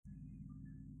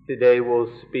Today we'll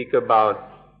speak about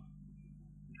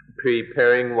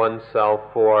preparing oneself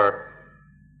for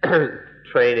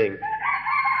training.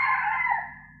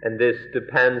 And this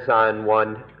depends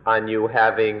on you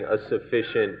having a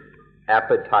sufficient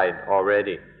appetite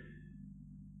already.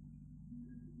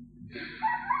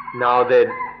 Now that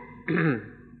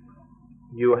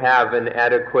you have an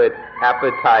adequate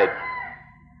appetite,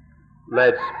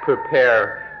 let's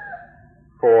prepare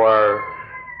for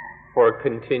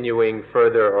continuing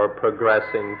further or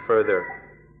progressing further.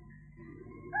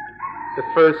 The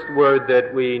first word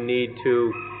that we need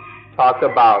to talk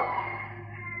about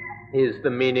is the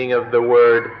meaning of the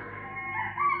word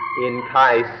in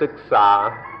Thai,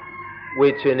 siksa,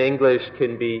 which in English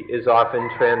is often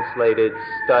translated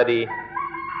study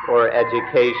or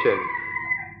education.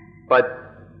 But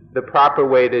the proper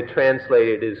way to translate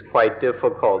it is quite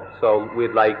difficult, so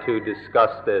we'd like to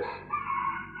discuss this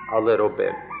a little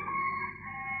bit.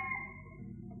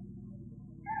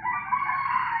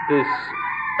 This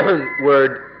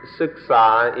word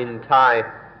siksa in Thai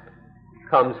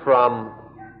comes from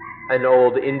an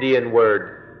old Indian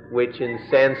word, which in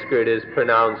Sanskrit is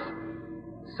pronounced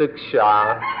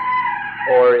siksha,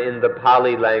 or in the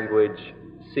Pali language,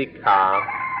 sikha.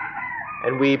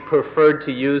 And we prefer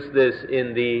to use this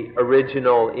in the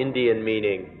original Indian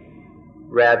meaning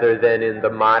rather than in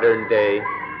the modern day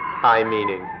Thai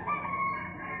meaning.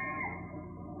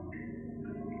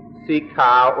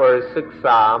 Sikha or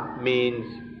siksa means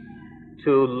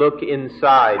to look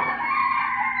inside.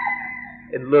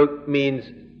 It means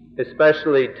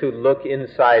especially to look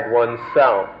inside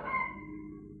oneself.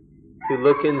 To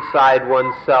look inside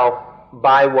oneself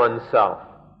by oneself.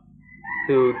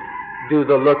 To do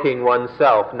the looking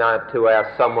oneself, not to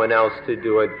ask someone else to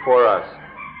do it for us.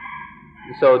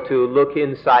 So to look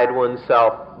inside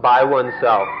oneself by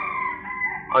oneself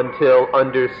until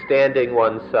understanding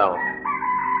oneself,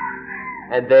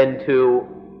 and then to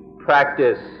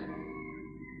practice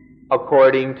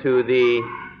according to the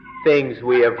things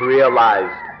we have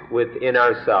realized within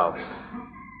ourselves.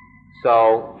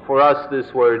 So for us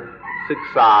this word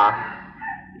siksa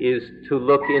is to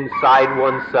look inside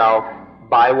oneself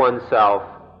by oneself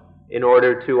in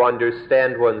order to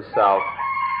understand oneself,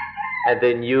 and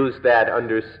then use that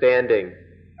understanding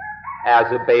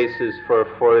as a basis for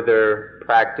further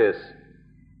practice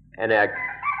and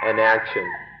action.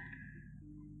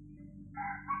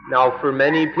 Now, for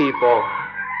many people,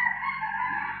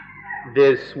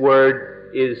 this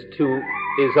word is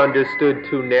understood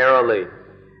too narrowly,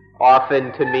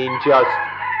 often to mean just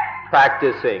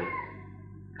practicing,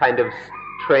 kind of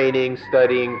training,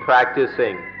 studying,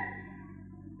 practicing.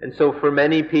 And so for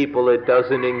many people it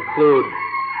doesn't include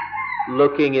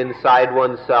looking inside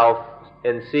oneself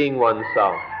and seeing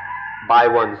oneself by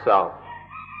oneself.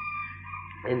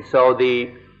 And so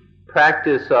the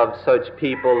practice of such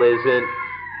people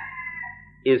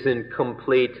isn't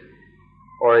complete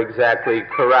or exactly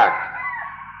correct.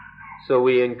 So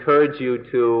we encourage you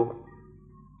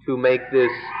to make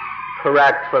this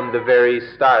correct from the very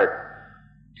start,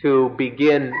 to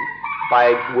begin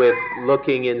with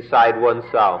looking inside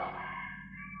oneself,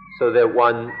 so that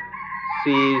one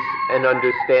sees and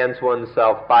understands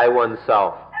oneself by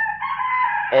oneself,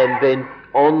 and then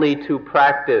only to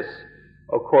practice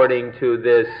according to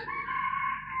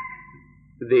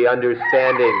the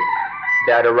understanding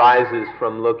that arises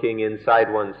from looking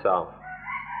inside oneself.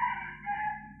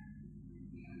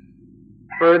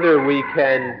 Further, we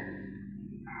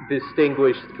can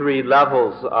distinguish three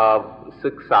levels of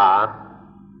siksa,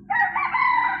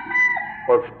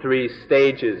 or three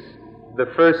stages. The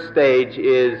first stage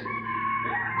is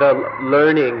the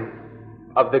learning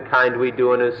of the kind we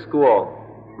do in a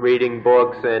school, reading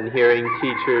books and hearing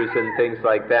teachers and things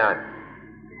like that.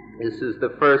 This is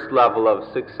the first level of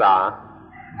siksa.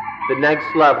 The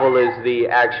next level is the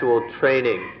actual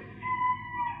training,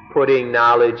 putting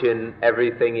knowledge and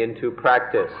everything into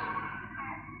practice.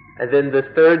 And then the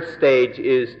third stage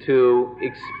is to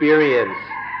experience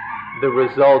the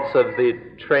results of the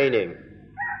training,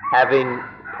 having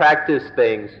practiced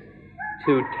things,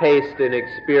 to taste and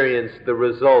experience the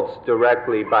results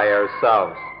directly by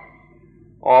ourselves.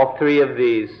 All three of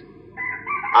these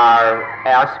are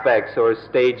aspects or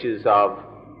stages of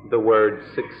the word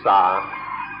siksa.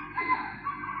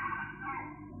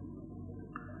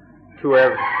 To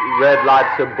have read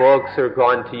lots of books or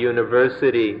gone to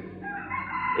university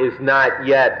is not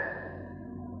yet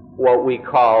what we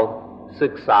call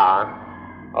siksa,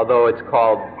 although it's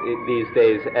called these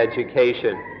days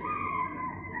education.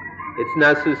 It's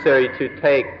necessary to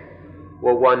take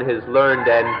what one has learned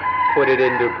and put it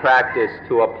into practice,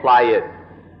 to apply it,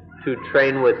 to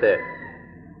train with it.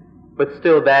 But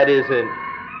still, that isn't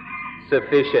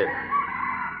sufficient.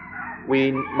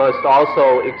 We must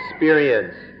also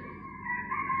experience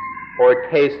or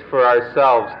taste for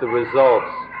ourselves the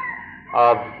results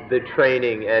of the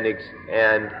training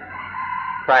and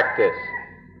practice.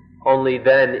 Only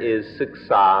then is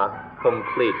siksa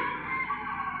complete.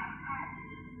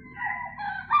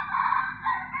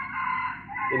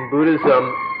 In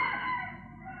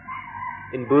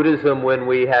Buddhism, when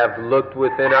we have looked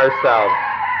within ourselves,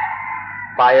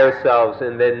 by ourselves,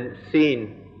 and then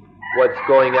seen what's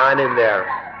going on in there,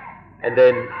 and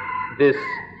then this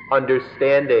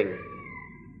understanding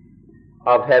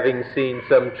of having seen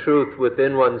some truth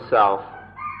within oneself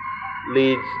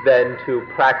leads then to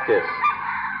practice.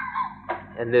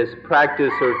 And this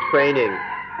practice or training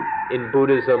in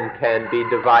Buddhism can be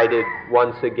divided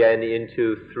once again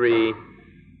into three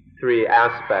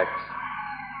aspects.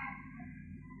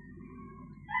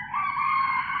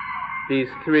 These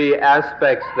three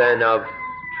aspects then of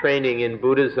training in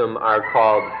Buddhism are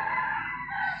called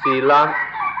sila,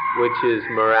 which is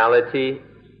morality,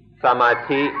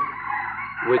 samadhi,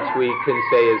 which we can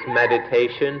say is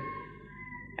meditation,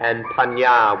 and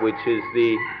panya, which is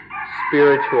the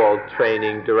spiritual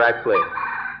training directly,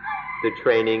 the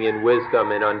training in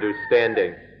wisdom and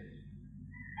understanding.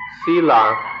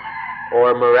 Sila,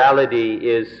 or morality,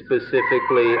 is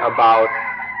specifically about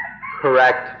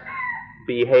correct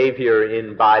behavior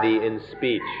in body and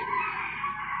speech.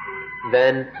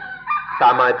 Then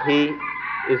samadhi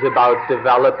is about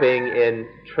developing and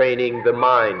training the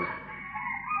mind.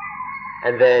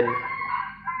 And then,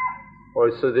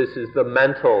 so this is the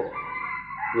mental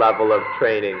level of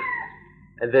training.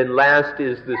 And then last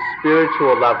is the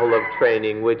spiritual level of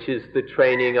training, which is the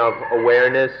training of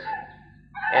awareness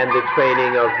and the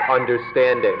training of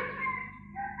understanding.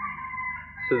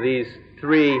 So these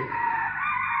three,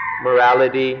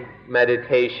 morality,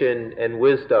 meditation, and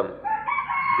wisdom,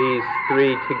 these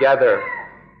three together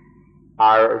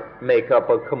make up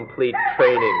a complete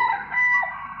training.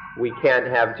 We can't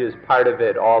have just part of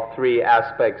it. All three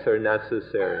aspects are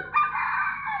necessary.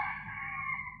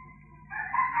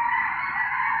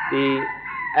 The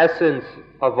essence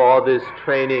of all this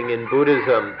training in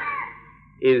Buddhism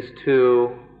is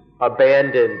to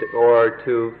abandon or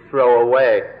to throw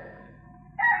away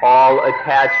all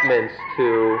attachments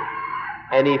to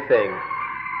anything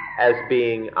as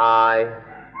being I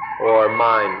or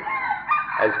mine,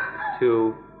 as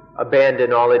to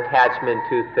abandon all attachment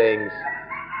to things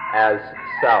as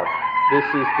self. This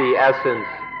is the essence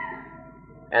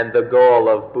and the goal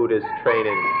of Buddhist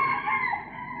training.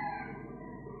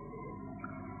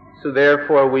 So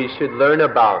therefore we should learn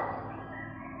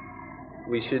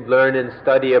and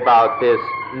study about this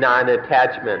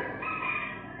non-attachment,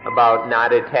 about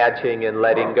not attaching and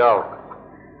letting go.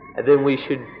 And then we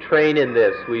should train in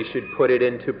this, we should put it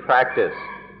into practice,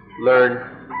 learn,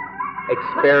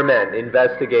 experiment,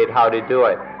 investigate how to do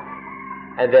it.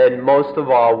 And then most of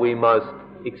all, we must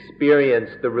experience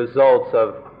the results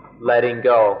of letting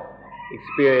go,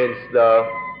 experience the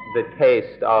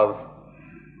taste of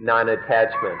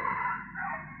non-attachment.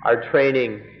 Our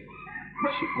training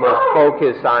must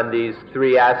focus on these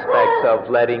three aspects of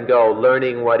letting go,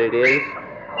 learning what it is,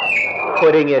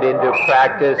 putting it into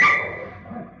practice,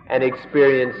 and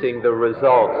experiencing the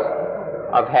results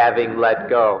of having let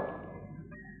go.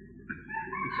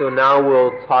 So now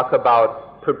we'll talk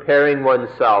about preparing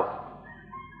oneself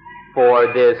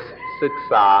for this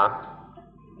siksa,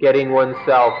 getting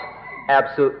oneself as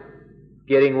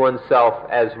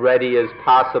ready as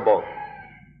possible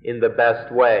in the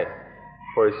best way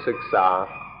for siksa.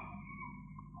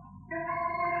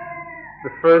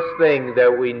 The first thing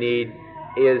that we need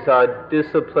is a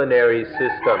disciplinary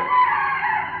system.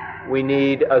 We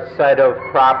need a set of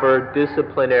proper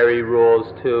disciplinary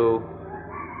rules to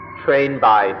train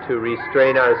by, to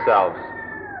restrain ourselves.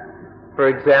 For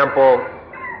example,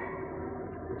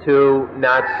 to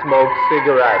not smoke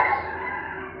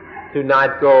cigarettes, to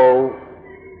not go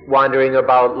wandering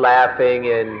about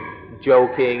laughing and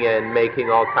joking and making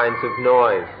all kinds of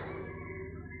noise,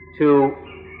 to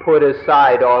put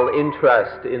aside all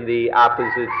interest in the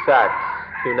opposite sex,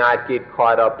 to not get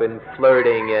caught up in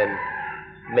flirting and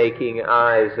making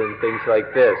eyes and things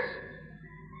like this,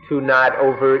 to not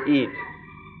overeat,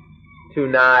 to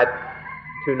not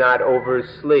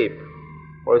oversleep,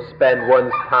 or spend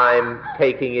one's time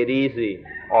taking it easy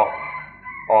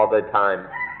all the time.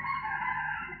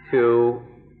 To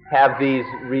have these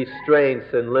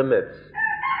restraints and limits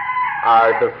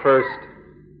are the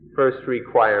first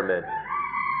requirement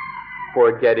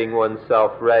for getting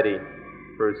oneself ready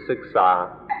for siksa.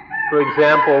 For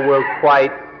example, we're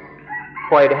quite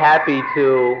happy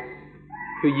to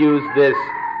use this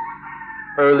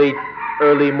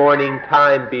early morning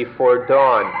time before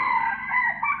dawn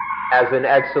as an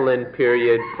excellent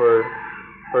period for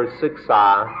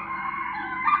siksa.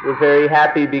 We're very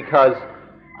happy because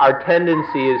our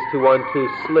tendency is to want to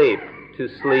sleep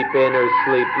in or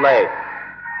sleep late.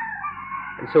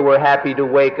 And so we're happy to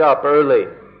wake up early,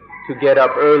 to get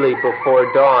up early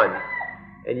before dawn,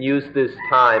 and use this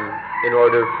time in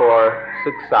order for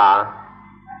siksa.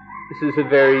 This is a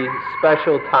very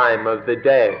special time of the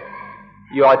day.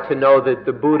 You ought to know that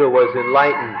the Buddha was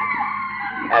enlightened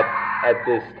at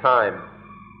this time,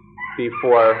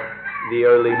 before the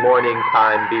early morning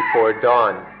time, before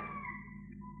dawn.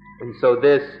 And so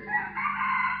this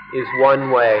is one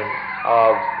way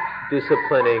of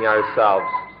disciplining ourselves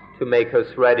to make us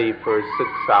ready for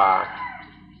siksa.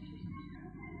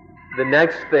 The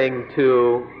next thing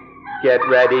to get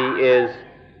ready is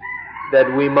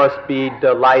that we must be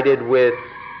delighted with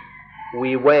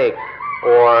vivek,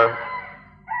 or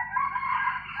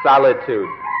solitude.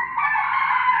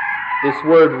 This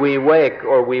word vivek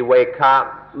or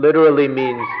viveka literally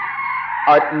means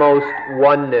utmost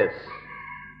oneness,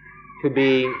 to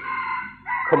be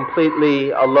completely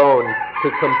alone, to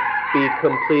be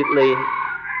completely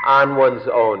on one's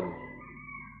own.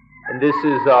 And this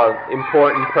is an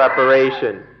important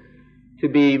preparation, to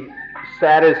be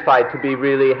satisfied, to be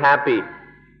really happy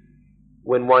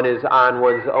when one is on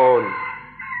one's own,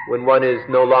 when one is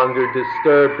no longer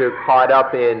disturbed or caught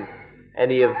up in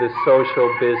any of the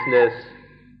social business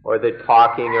or the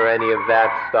talking or any of that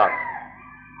stuff.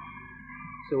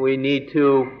 So we need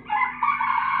to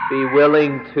be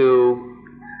willing to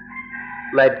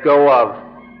let go of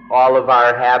all of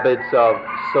our habits of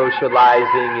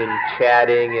socializing and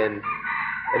chatting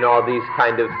and all these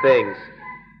kind of things,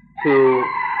 to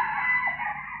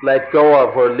let go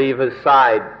of or leave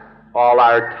aside all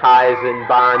our ties and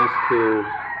bonds to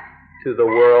the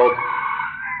world,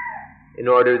 in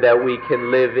order that we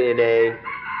can live in a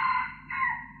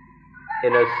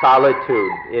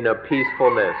solitude, in a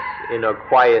peacefulness, in a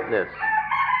quietness.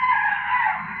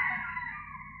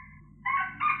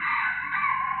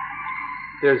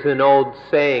 There's an old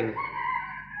saying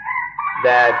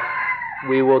that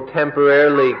we will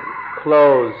temporarily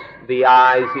close the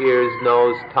eyes, ears,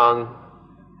 nose, tongue,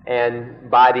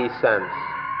 and body sense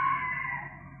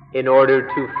in order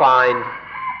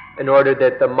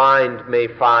that the mind may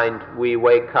find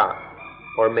viveka,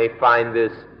 or may find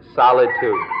this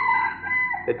solitude.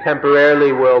 That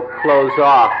temporarily will close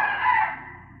off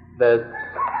the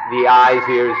eyes,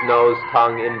 ears, nose,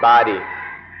 tongue, and body,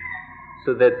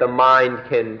 so that the mind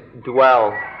can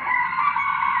dwell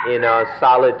in a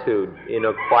solitude, in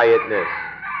a quietness.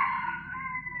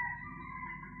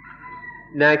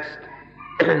 Next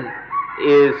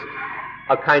is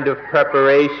a kind of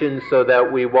preparation so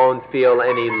that we won't feel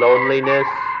any loneliness,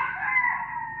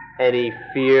 any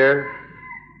fear,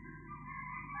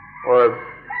 or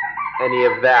any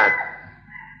of that.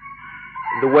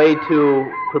 The way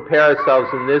to prepare ourselves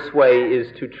in this way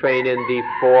is to train in the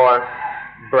 4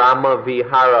 Brahma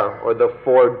Vihara, or the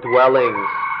 4 dwellings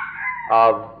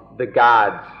of the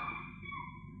gods.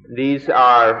 These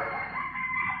are,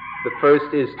 the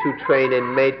first is to train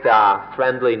in metta,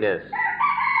 friendliness,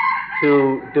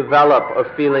 to develop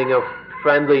a feeling of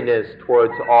friendliness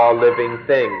towards all living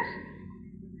things.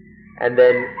 And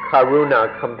then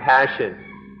karuna, compassion,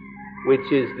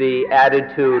 which is the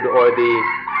attitude or the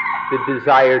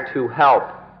desire to help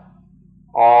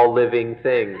all living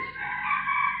things.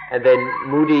 And then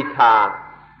mudita,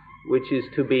 which is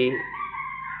to be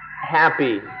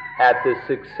happy at the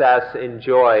success and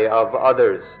joy of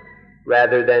others,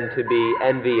 rather than to be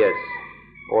envious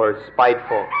or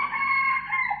spiteful.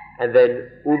 And then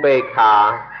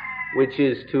ubekkha, which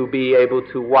is to be able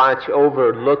to watch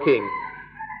over, looking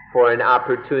for an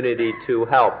opportunity to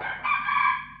help.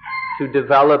 To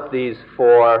develop these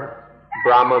 4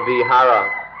 Brahma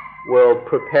Vihara will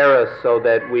prepare us so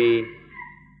that we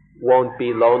won't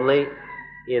be lonely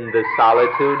in the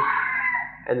solitude,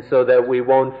 and so that we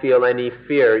won't feel any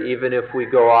fear even if we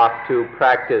go off to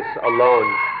practice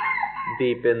alone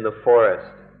deep in the forest.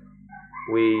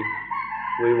 We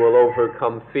will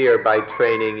overcome fear by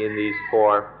training in these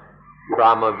 4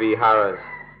 Brahma Viharas,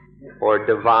 or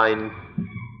divine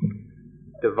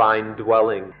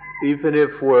dwelling. Even if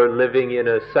we're living in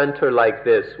a center like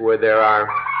this where there are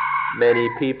many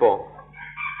people,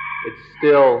 it's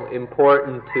still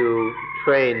important to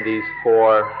train these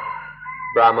 4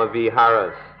 Brahma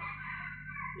Viharas.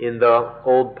 In the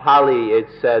old Pali it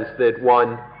says that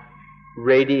one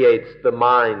radiates the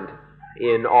mind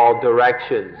in all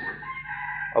directions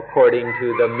according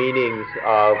to the meanings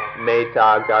of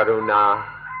metta, karuna,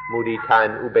 mudita,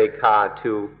 and ubekkha,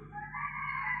 to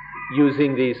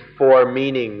using these four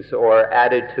meanings or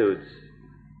attitudes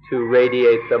to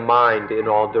radiate the mind in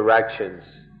all directions,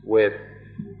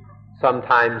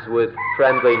 sometimes with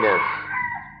friendliness,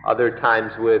 other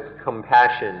times with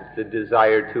compassion, the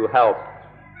desire to help,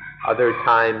 other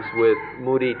times with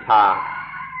mudita,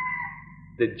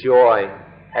 the joy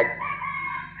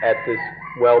at this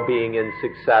well-being and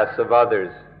success of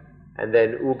others, and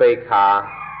then upekkha,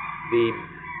 the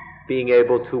being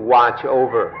able to watch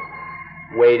over,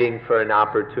 waiting for an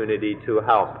opportunity to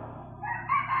help.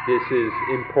 This is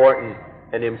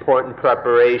an important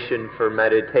preparation for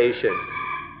meditation,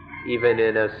 even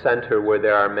in a center where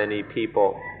there are many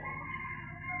people.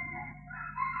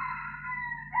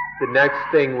 The next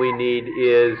thing we need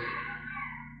is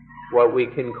what we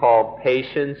can call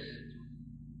patience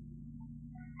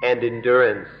and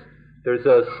endurance. There's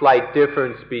a slight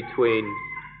difference between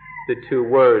the two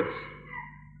words.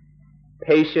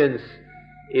 Patience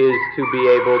is to be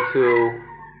able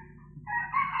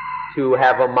to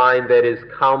have a mind that is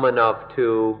calm enough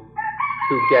to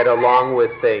get along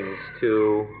with things,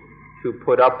 to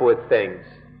put up with things.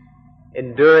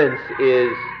 Endurance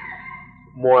is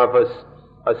more of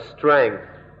a strength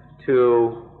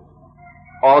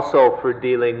also for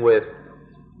dealing with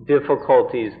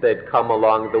difficulties that come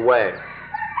along the way.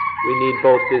 We need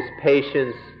both this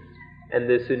patience and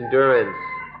this endurance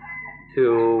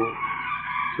to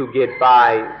get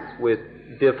by with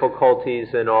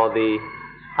difficulties and all the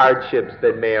hardships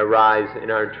that may arise in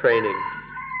our training.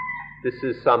 This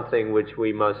is something which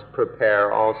we must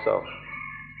prepare also.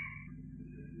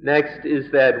 Next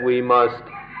is that we must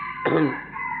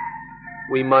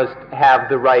have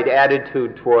the right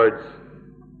attitude towards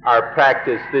our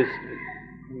practice. This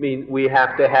means we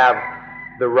have to have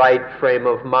the right frame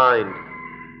of mind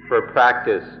for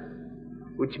practice,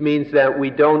 which means that we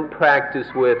don't practice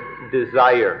with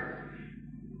desire.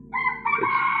 It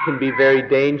can be very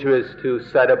dangerous to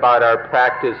set about our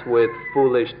practice with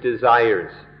foolish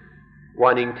desires,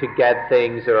 wanting to get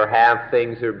things or have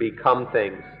things or become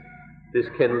things. This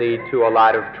can lead to a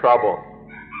lot of trouble.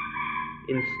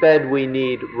 Instead, we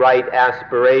need right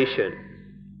aspiration,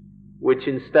 which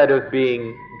instead of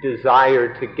being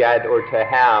desire to get or to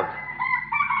have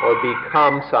or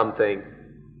become something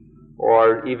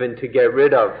or even to get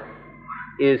rid of,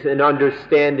 is an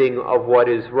understanding of what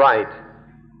is right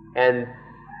and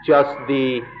just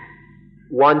the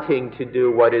wanting to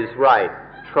do what is right,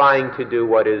 trying to do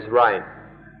what is right.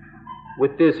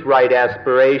 With this right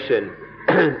aspiration,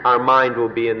 our mind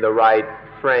will be in the right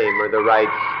frame or the right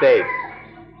state.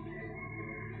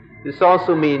 This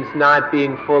also means not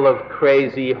being full of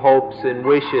crazy hopes and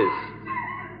wishes.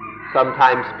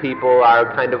 Sometimes people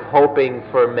are kind of hoping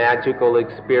for magical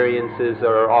experiences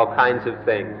or all kinds of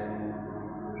things.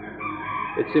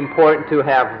 It's important to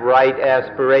have right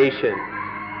aspiration.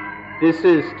 This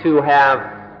is to have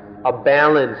a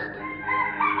balanced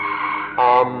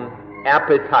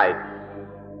appetite.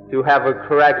 To have a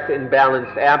correct and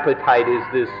balanced appetite is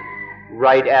this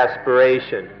right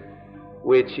aspiration,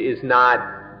 which is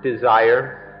not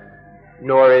desire,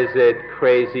 nor is it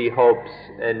crazy hopes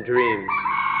and dreams.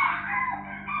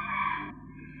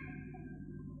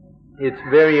 It's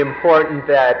very important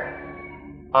that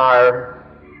our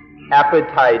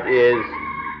appetite is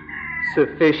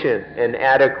sufficient and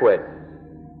adequate.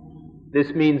 This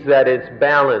means that it's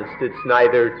balanced. It's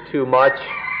neither too much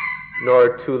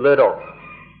nor too little.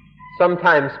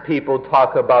 Sometimes people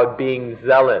talk about being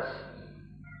zealous,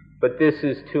 but this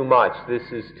is too much. This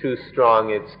is too strong.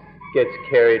 It gets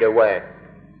carried away.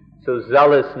 So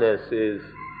zealousness is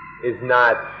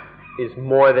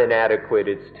more than adequate.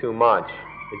 It's too much.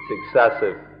 It's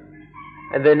excessive.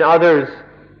 And then others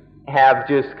have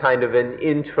just kind of an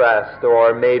interest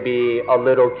or maybe a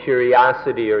little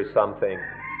curiosity or something.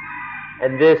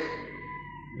 And this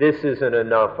isn't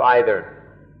enough either.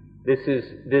 This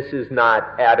is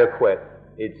not adequate.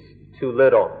 It's too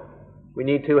little. We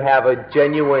need to have a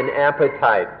genuine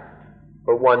appetite,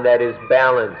 but one that is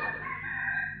balanced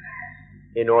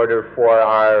in order for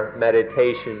our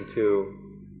meditation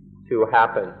to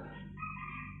happen.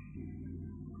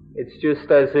 It's just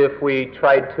as if we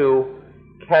tried to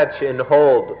catch and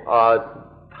hold a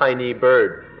tiny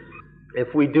bird.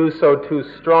 If we do so too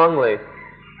strongly,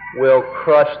 we'll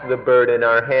crush the bird in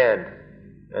our hand,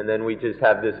 and then we just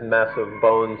have this mess of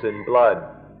bones and blood.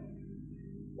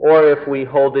 Or if we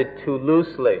hold it too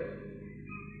loosely,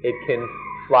 it can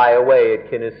fly away, it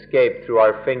can escape through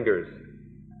our fingers.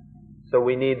 So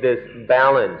we need this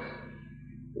balance,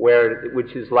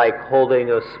 which is like holding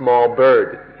a small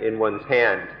bird in one's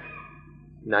hand.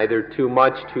 Neither too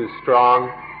much, too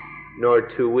strong, nor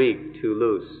too weak, too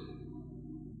loose.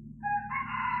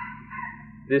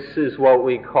 This is what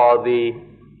we call the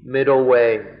middle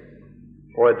way,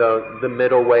 or the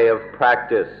middle way of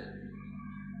practice,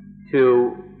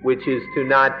 which is to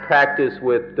not practice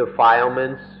with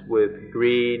defilements, with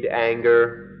greed,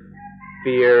 anger,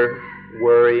 fear,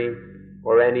 worry,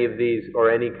 or any of these,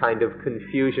 or any kind of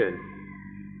confusion,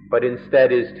 but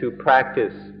instead is to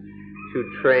practice,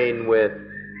 to train with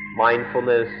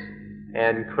mindfulness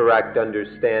and correct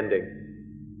understanding.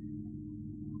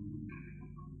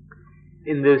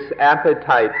 In this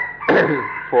appetite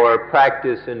for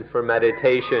practice and for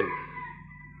meditation,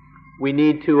 we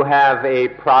need to have a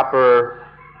proper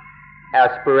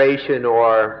aspiration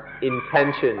or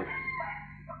intention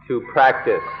to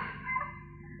practice.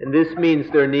 And this means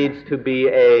there needs to be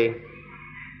a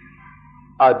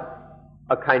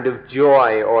kind of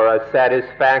joy or a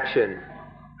satisfaction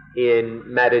in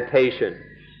meditation.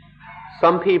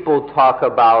 Some people talk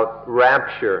about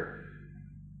rapture.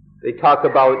 They talk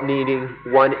about needing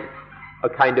a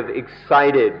kind of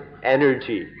excited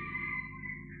energy.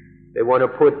 They want to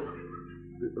put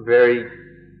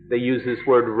they use this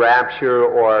word rapture,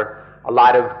 or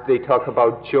they talk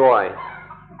about joy.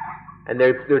 And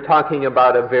they're talking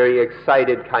about a very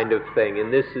excited kind of thing,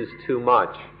 and this is too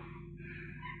much.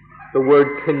 The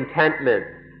word contentment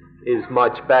is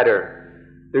much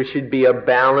better. There should be a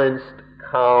balanced,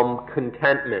 calm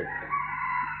contentment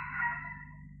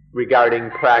regarding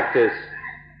practice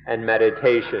and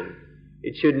meditation.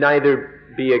 It should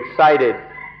neither be excited,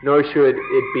 nor should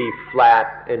it be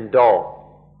flat and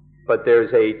dull. But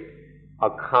there's a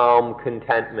calm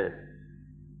contentment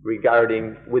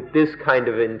regarding, with this kind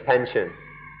of intention,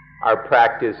 our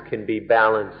practice can be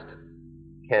balanced,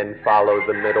 can follow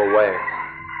the middle way.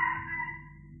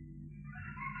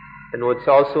 And what's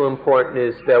also important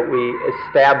is that we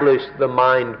establish the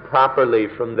mind properly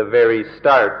from the very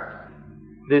start.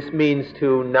 This means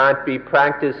to not be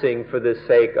practicing for the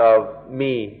sake of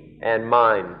me and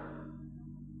mine.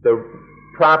 The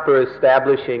proper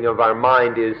establishing of our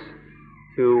mind is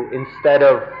to, instead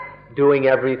of doing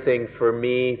everything for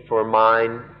me, for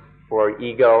mine, for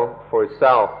ego, for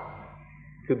self,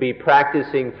 to be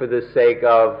practicing for the sake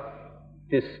of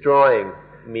destroying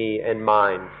me and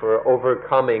mine, for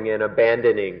overcoming and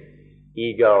abandoning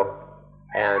ego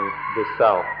and the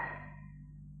self.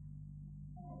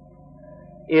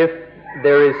 If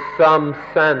there is some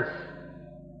sense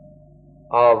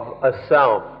of a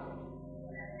self,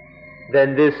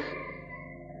 then this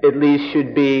at least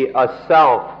should be a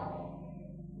self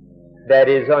that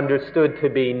is understood to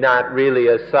be not really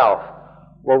a self.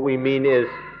 What we mean is,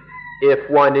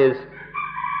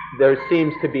 there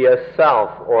seems to be a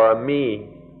self or a me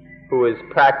who is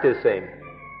practicing,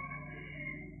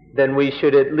 then we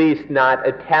should at least not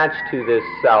attach to this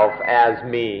self as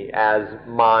me, as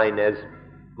mine, as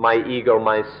my ego,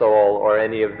 my soul, or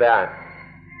any of that.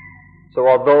 So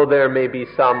although there may be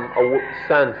some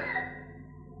sense,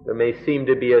 there may seem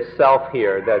to be a self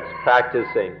here that's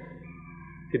practicing,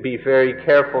 to be very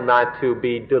careful not to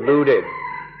be deluded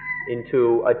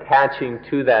into attaching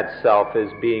to that self as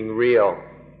being real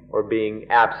or being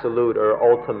absolute or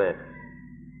ultimate.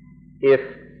 If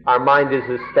our mind is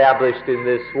established in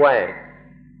this way,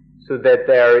 so that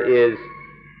there is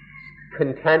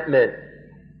contentment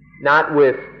not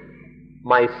with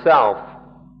myself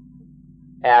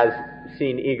as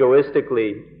seen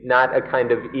egoistically, not a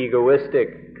kind of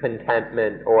egoistic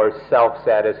contentment or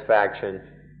self-satisfaction,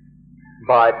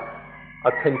 but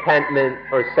a contentment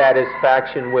or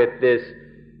satisfaction with this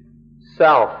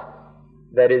self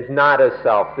that is not a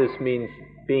self. This means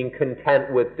being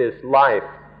content with this life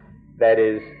that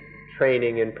is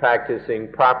training and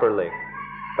practicing properly,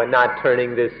 but not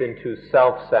turning this into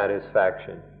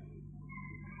self-satisfaction.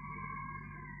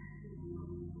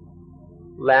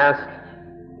 Last,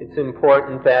 it's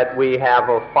important that we have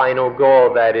a final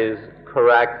goal that is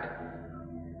correct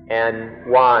and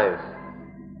wise.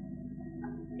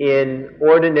 In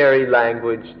ordinary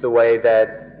language, the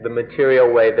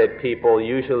material way that people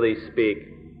usually speak,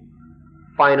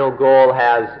 final goal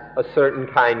has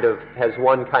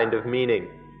one kind of meaning.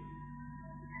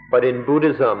 But in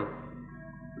Buddhism,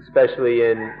 especially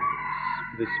in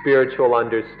the spiritual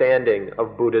understanding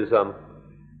of Buddhism,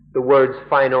 the words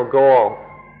final goal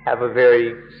have a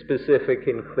very specific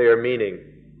and clear meaning.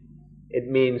 It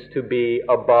means to be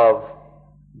above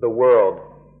the world.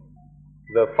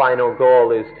 The final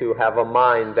goal is to have a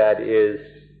mind that is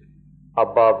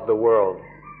above the world.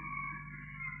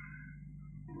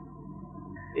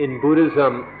 In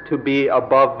Buddhism, to be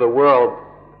above the world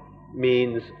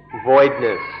means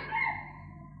voidness.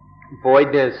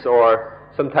 Voidness, or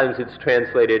sometimes it's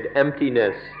translated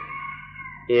emptiness,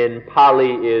 in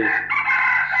Pali is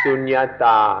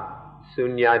sunyata.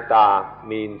 Sunyata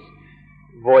means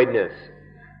voidness.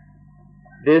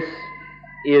 This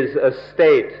is a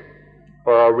state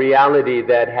or a reality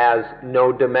that has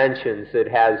no dimensions, it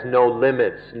has no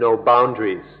limits, no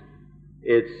boundaries.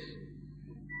 You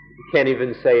can't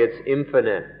even say it's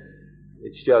infinite.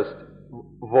 It's just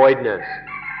voidness.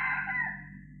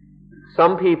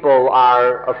 Some people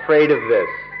are afraid of this.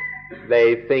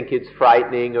 They think it's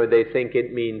frightening, or they think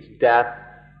it means death,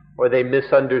 or they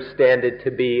misunderstand it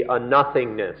to be a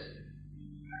nothingness.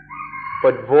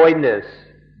 But voidness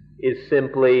is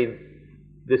simply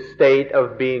the state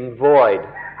of being void,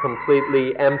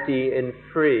 completely empty and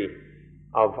free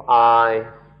of I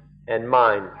and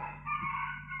mine.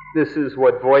 This is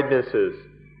what voidness is.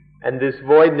 And this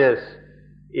voidness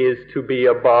is to be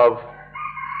above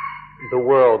the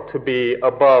world, to be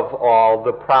above all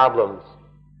the problems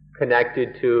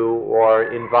connected to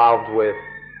or involved with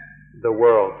the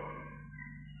world.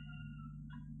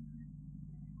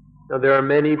 Now, there are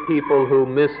many people who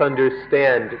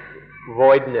misunderstand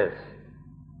voidness.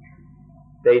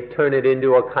 They turn it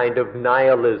into a kind of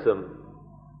nihilism.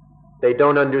 They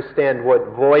don't understand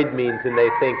what void means, and they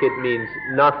think it means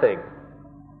nothing.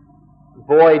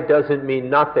 Void doesn't mean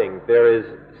nothing. There is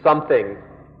something.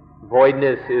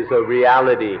 Voidness is a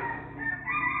reality.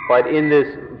 But in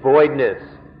this voidness,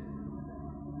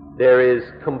 there is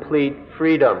complete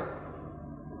freedom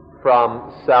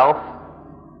from self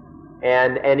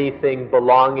and anything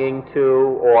belonging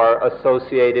to or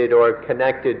associated or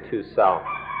connected to self.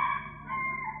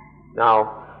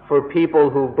 Now, for people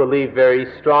who believe very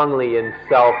strongly in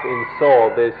self, in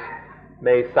soul, this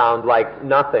may sound like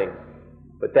nothing,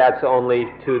 but that's only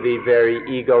to the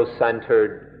very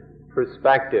ego-centered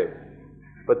perspective.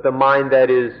 But the mind that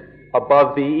is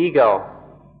above the ego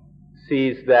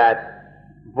sees that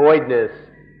voidness,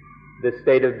 the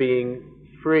state of being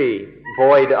free,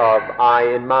 void of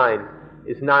I and mine,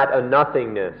 is not a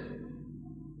nothingness,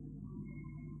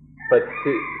 but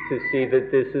to see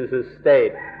that this is a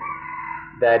state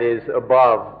that is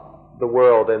above the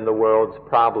world and the world's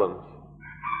problems.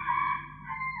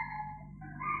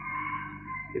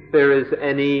 If there is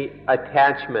any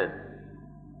attachment,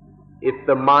 if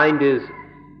the mind is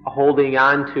holding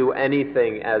on to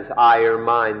anything as I or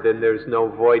mine, then there's no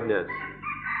voidness.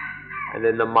 And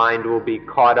then the mind will be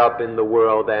caught up in the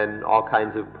world and all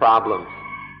kinds of problems.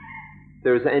 If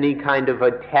there's any kind of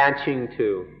attaching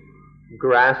to,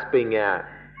 grasping at,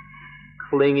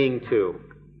 clinging to,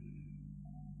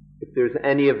 if there's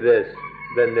any of this,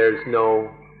 then there's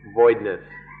no voidness.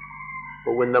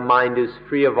 But when the mind is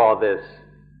free of all this,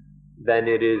 then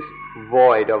it is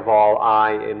void of all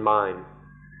I and mine.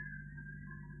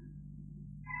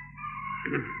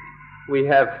 We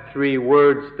have three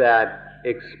words that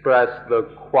express the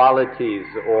qualities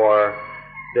or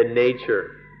the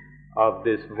nature of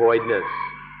this voidness.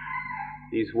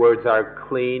 These words are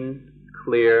clean,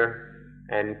 clear,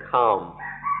 and calm.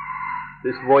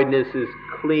 This voidness is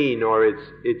clean, or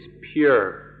it's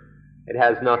pure. It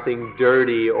has nothing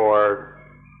dirty or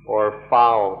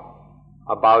foul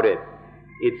about it.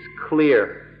 It's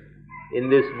clear.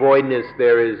 In this voidness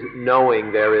there is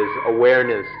knowing, there is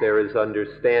awareness, there is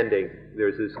understanding,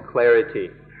 there's this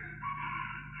clarity.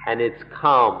 And it's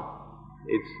calm.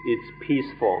 It's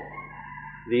peaceful.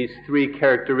 These three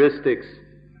characteristics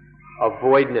of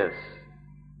voidness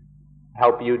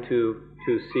help you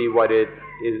to see what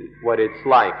it's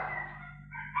like.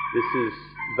 This is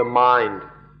the mind,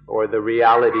 or the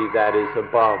reality that is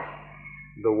above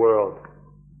the world.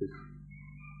 This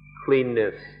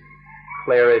cleanness,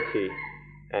 clarity,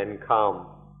 and calm.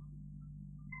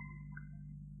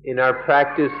 In our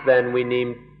practice, then, we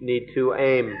need to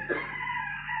aim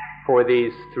for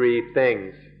these three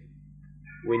things.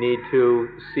 We need to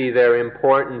see their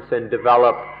importance and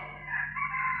develop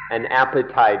an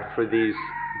appetite for these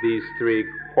three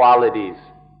qualities.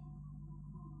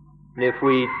 And if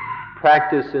we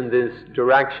practice in this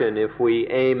direction, if we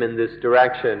aim in this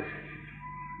direction,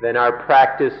 then our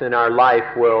practice and our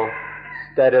life will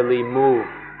steadily move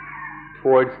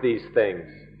towards these things.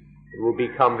 It will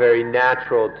become very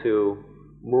natural to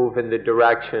move in the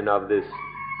direction of this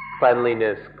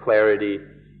cleanliness, clarity,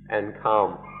 and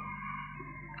calm.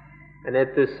 And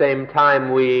at the same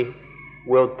time, we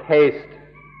will taste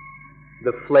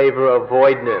the flavor of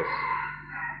voidness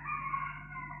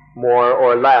more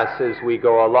or less as we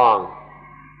go along.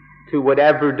 To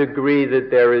whatever degree that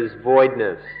there is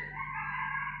voidness,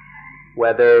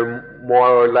 whether more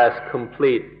or less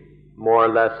complete, more or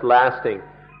less lasting,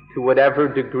 to whatever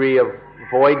degree of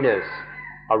voidness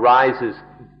arises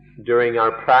during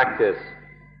our practice,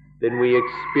 then we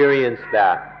experience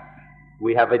that.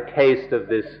 We have a taste of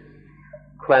this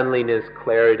cleanliness,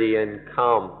 clarity, and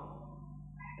calm.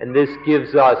 And this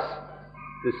gives us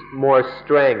this more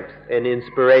strength and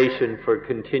inspiration for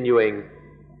continuing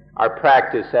our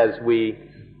practice as we,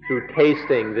 through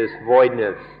tasting this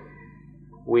voidness,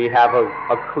 we have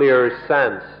a clearer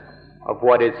sense of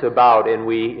what it's about, and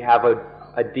we have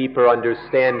a deeper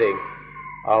understanding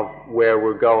of where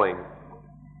we're going.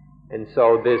 And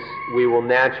so this, we will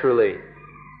naturally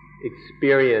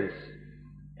experience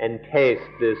and taste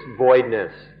this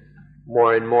voidness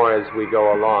more and more as we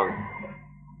go along.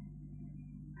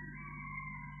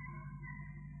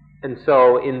 And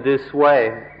so in this way,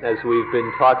 as we've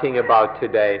been talking about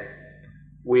today,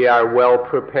 we are well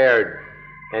prepared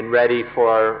and ready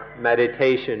for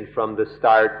meditation from the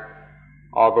start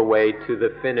all the way to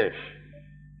the finish.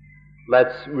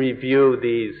 Let's review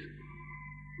these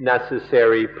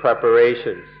necessary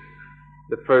preparations.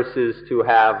 The first is to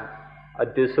have a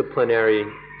disciplinary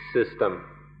system.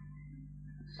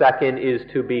 Second is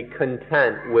to be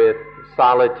content with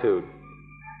solitude,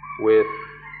 with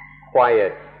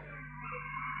quiet.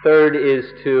 Third is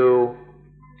to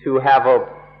have a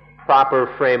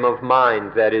proper frame of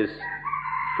mind that is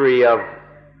free of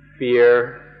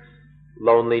fear,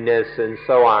 loneliness, and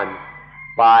so on,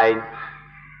 by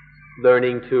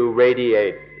learning to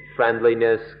radiate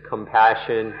friendliness,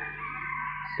 compassion,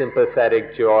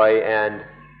 sympathetic joy, and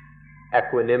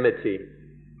equanimity.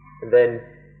 And then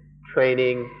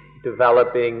training,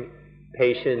 developing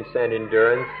patience and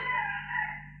endurance.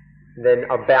 And then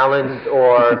a balanced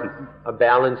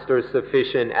or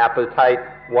sufficient appetite,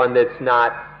 one that's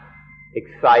not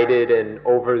excited and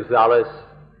overzealous,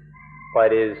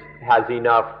 but has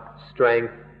enough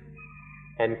strength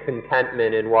and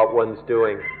contentment in what one's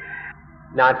doing.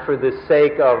 Not for the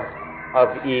sake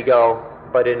of ego,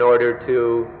 but in order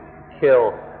to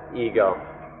kill ego.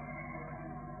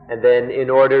 And then in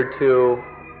order to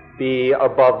be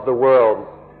above the world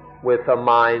with a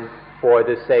mind for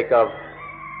the sake of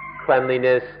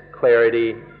cleanliness,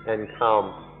 clarity, and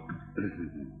calm.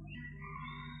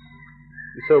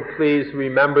 So please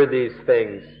remember these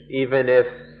things, even if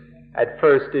at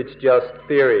first it's just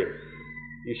theory.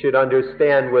 You should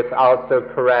understand without the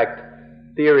correct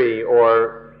theory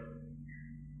or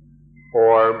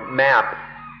map,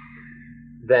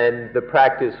 then the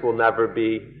practice will never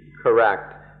be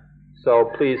correct.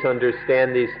 So please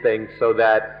understand these things so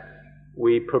that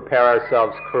we prepare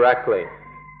ourselves correctly.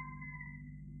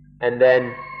 And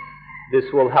then this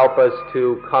will help us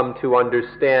to come to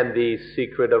understand the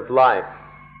secret of life,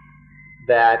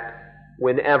 that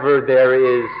whenever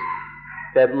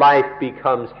that life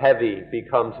becomes heavy,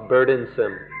 becomes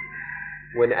burdensome,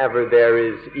 whenever there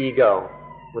is ego,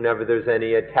 whenever there's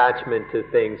any attachment to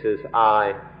things as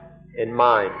I and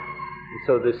mine. And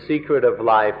so the secret of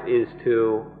life is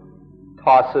to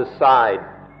toss aside,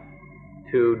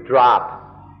 to drop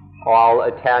all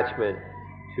attachment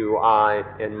to I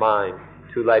and mine,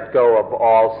 to let go of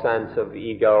all sense of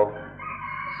ego,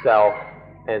 self,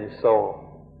 and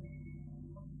soul.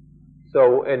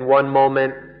 So in one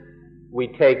moment, we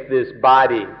take this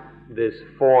body, this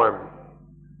form,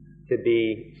 to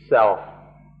be self,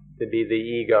 to be the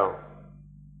ego.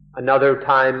 Another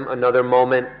time, another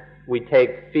moment, we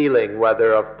take feeling,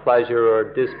 whether of pleasure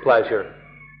or displeasure,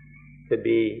 to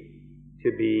be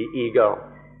ego,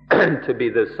 to be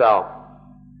the self.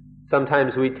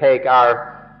 Sometimes we take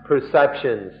our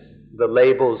perceptions, the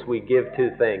labels we give to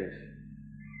things,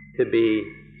 to be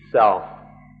self.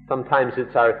 Sometimes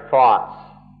it's our thoughts,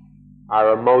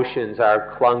 our emotions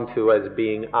are clung to as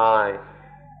being I.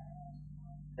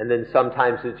 And then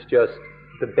sometimes it's just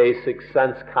the basic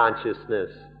sense consciousness,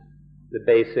 the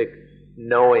basic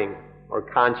knowing or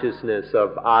consciousness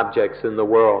of objects in the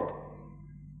world.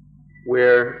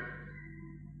 We're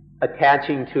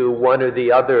attaching to one or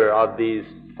the other of these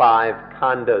 5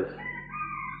 khandhas,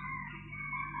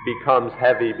 becomes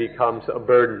heavy, becomes a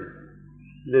burden.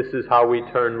 This is how we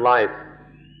turn life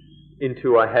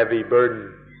into a heavy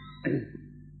burden.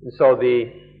 And so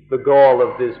the goal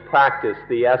of this practice,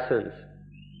 the essence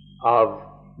of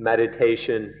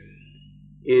meditation,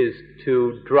 is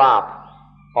to drop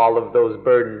all of those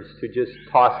burdens, to just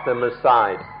toss them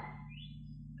aside,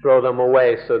 throw them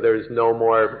away so there's no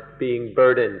more being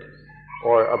burdened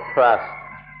or oppressed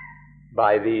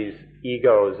by these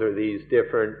egos or these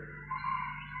different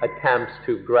attempts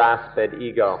to grasp at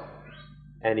ego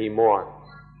anymore.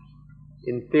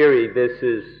 In theory, this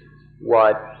is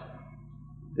what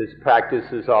this practice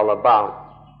is all about.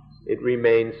 It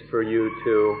remains for you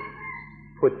to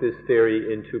put this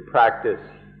theory into practice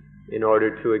in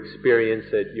order to experience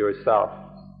it yourself.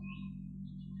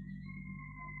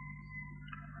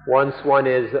 Once one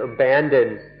has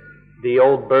abandoned the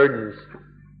old burdens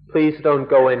please don't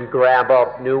go and grab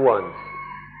up new ones.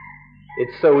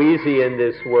 It's so easy in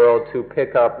this world to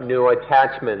pick up new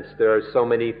attachments. There are so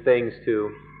many things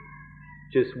to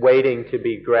just waiting to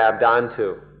be grabbed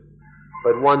onto.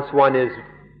 But once one is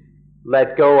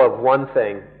let go of one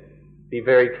thing, be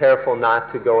very careful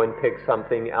not to go and pick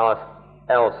something else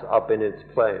up in its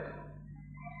place.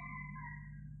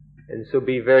 And so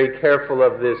be very careful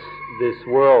of this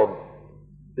world.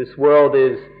 This world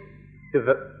is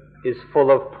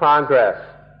full of progress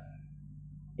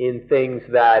in things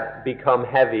that become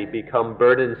heavy, become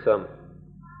burdensome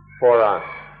for us.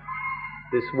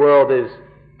 This world is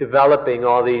developing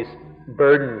all these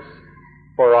burdens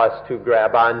for us to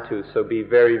grab onto, so be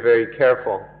very, very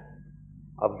careful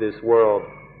of this world.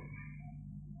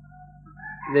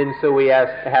 And then so we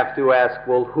have to ask,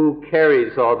 well, who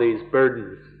carries all these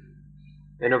burdens?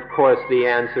 And of course the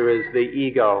answer is the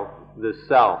ego, the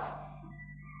self.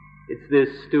 It's this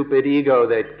stupid ego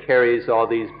that carries all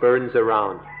these burdens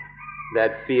around,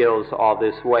 that feels all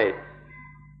this weight.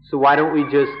 So why don't we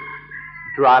just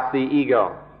drop the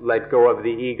ego, let go of the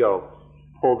ego,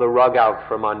 pull the rug out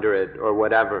from under it, or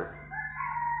whatever.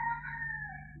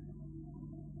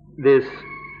 This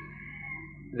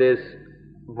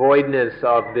voidness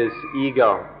of this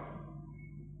ego,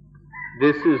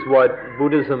 this is what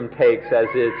Buddhism takes as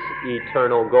its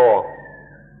eternal goal.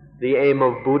 The aim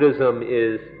of Buddhism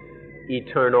is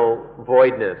eternal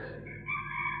voidness.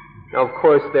 Now, of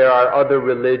course, there are other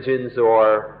religions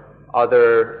or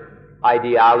other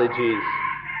ideologies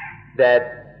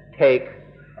that take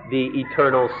the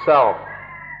eternal self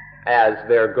as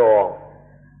their goal.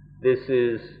 This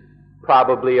is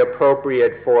probably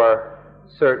appropriate for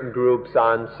certain groups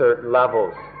on certain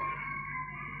levels,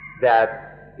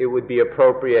 that it would be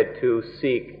appropriate to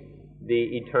seek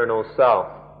the eternal self.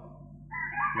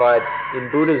 But in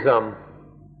Buddhism,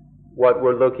 what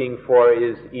we're looking for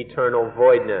is eternal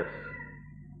voidness,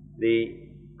 the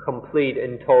complete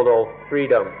and total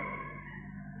freedom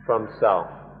from self.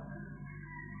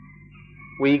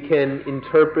 We can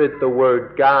interpret the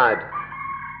word God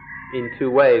in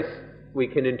two ways. We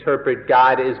can interpret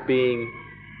God as being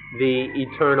the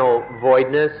eternal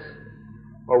voidness,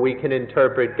 or we can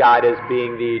interpret God as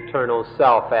being the eternal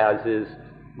self, as is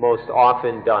most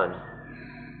often done.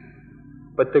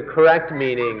 But the correct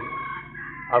meaning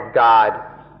of God,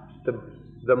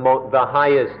 the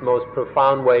highest, most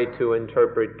profound way to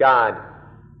interpret God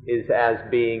is as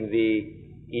being the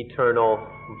eternal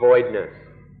voidness.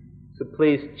 So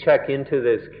please check into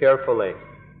this carefully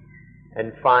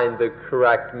and find the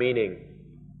correct meaning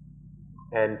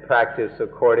and practice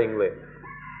accordingly.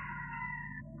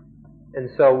 And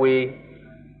so we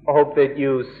hope that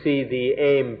you see the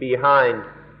aim behind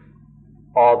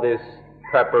all this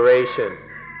preparation.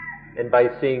 And by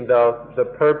seeing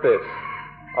the purpose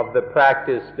of the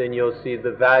practice, then you'll see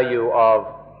the value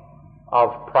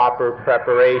of proper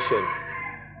preparation.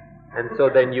 And so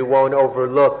then you won't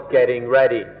overlook getting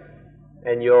ready,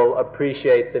 and you'll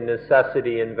appreciate the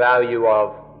necessity and value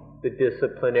of the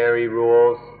disciplinary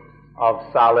rules of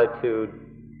solitude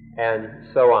and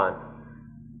so on.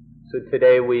 So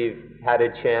today we've had a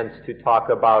chance to talk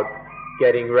about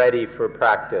getting ready for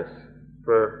practice.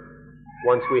 For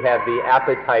once we have the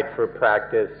appetite for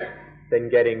practice, then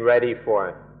getting ready for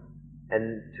it.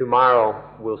 And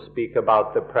tomorrow we'll speak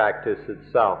about the practice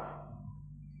itself.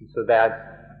 So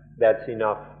that's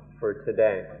enough for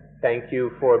today. Thank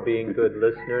you for being good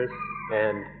listeners,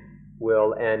 and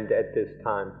we'll end at this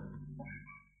time.